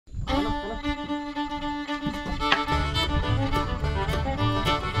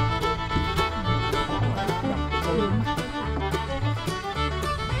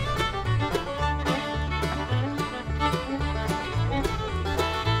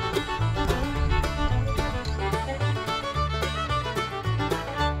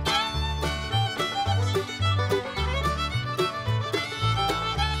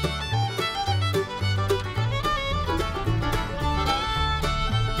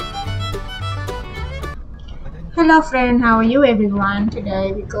Hello friend, how are you everyone?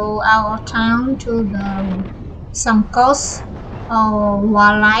 Today we go out of town to some coast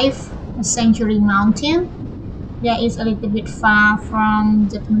wildlife sanctuary mountain. Yeah, it's a little bit far from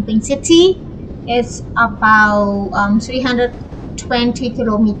the Phnom city. It's about 320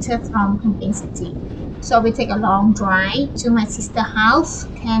 kilometers from Phnom city. So we take a long drive to my sister's house.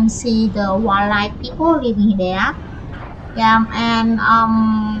 Can see the wildlife people living there. Yeah, and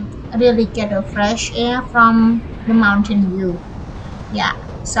really get a fresh air from the mountain view. Yeah,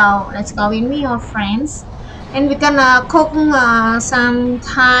 so let's go with me, your friends, and we're gonna cook some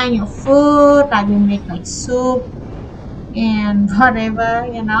kind of food, like we make like soup and whatever,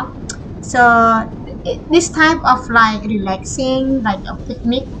 you know. So this type of like relaxing, like a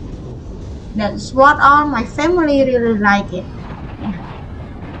picnic, that's what all my family really like it. Yeah.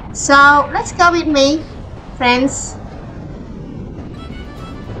 So let's go with me, friends.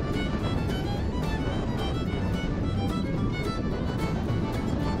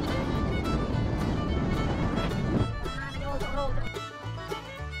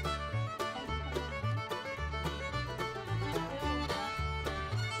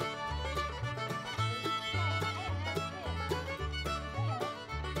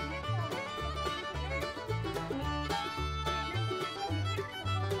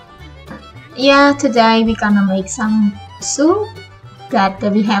 Yeah, today we're gonna make some soup that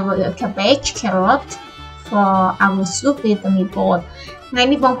we have a cabbage, carrot for our soup with the meatball. Ngày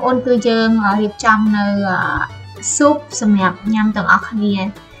នេះបងប្អូនគឺយើងរៀបចំនៅ soup សម្រាប់ញ៉ាំទាំងអស់គ្នា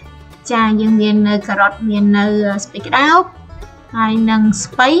ចាយើងមាននៅ carrot មាននៅ ស្ពៃក្តោបហើយនឹង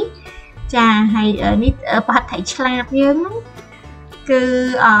ស្ពៃចាហើយនេះប្រហិតត្រីឆ្លាតយើងគឺ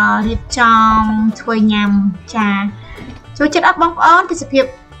រៀបចំធ្វើញ៉ាំចាចូលចិត្តអត់បងប្អូនទេសភាព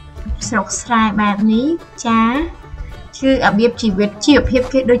ស្រុកស្រែបែបនេះចាគឺរបៀបជីវភាព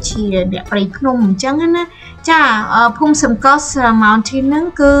គេដូចជាអ្នកព្រៃភ្នំអញ្ចឹងណាចាភូមិសំកស mountain ហ្នឹង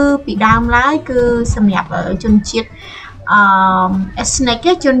គឺពីដើមឡើយគឺសម្រាប់ជនជាតិethnic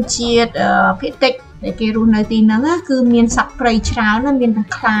ជនជាតិភាគតិចដែលគេរស់នៅទីហ្នឹងគឺមានសត្វព្រៃច្រើនណាមានទាំង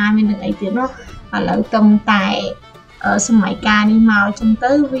ខ្លាមានទាំងអីទៀតនោះឥឡូវទំតែសម័យកាលនេះមកអញ្ចឹង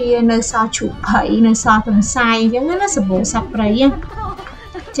ទៅវានៅសល់ជ្រូកព្រៃនៅសល់ទន្សាយអញ្ចឹងណាសម្បូរសត្វព្រៃ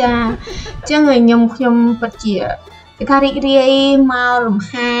ចាអញ្ចឹងខ្ញុំពិតជាថារីករាយមករំ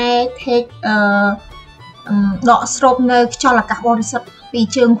ហែថេកដកស្រូបនៅខ្យល់អាកាសបរិសុទ្ធពី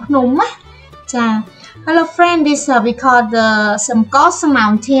ជើងភ្នំណាចា Hello friend, this we call the Samkos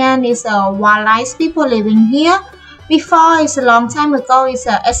mountain is wildlife people living here. Before it's a long time ago it's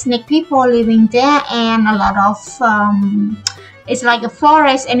ethnic people living there and a lot of it's like a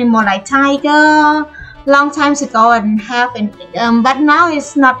forest animal like tiger. Long times ago and happened, but now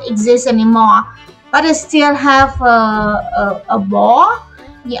it's not exist anymore. But it still have a boar,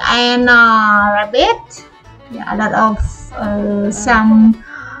 yeah, and rabbit, yeah, a lot of some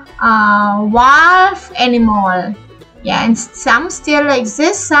wild animal, yeah, and some still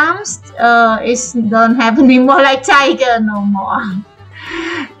exist. Some is don't have anymore like tiger no more.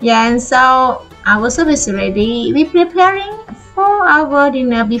 Yeah, and so our soup is ready. We preparing for our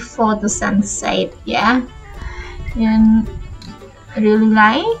dinner before the sunset. Yeah, and really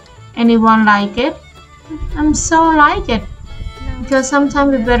like. Anyone like it? I'm so like it because sometimes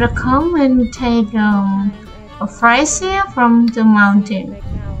we better come and take a fresh air from the mountain.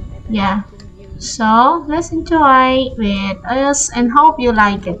 Yeah, so let's enjoy with us and hope you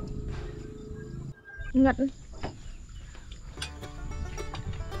like it.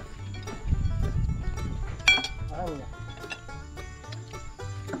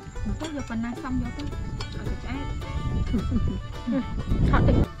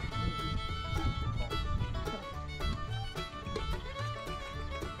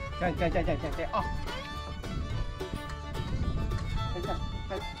 Chạy. Oh.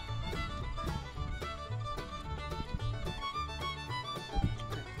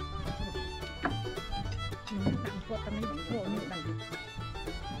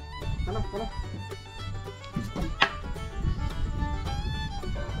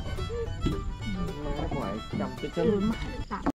 Chạy.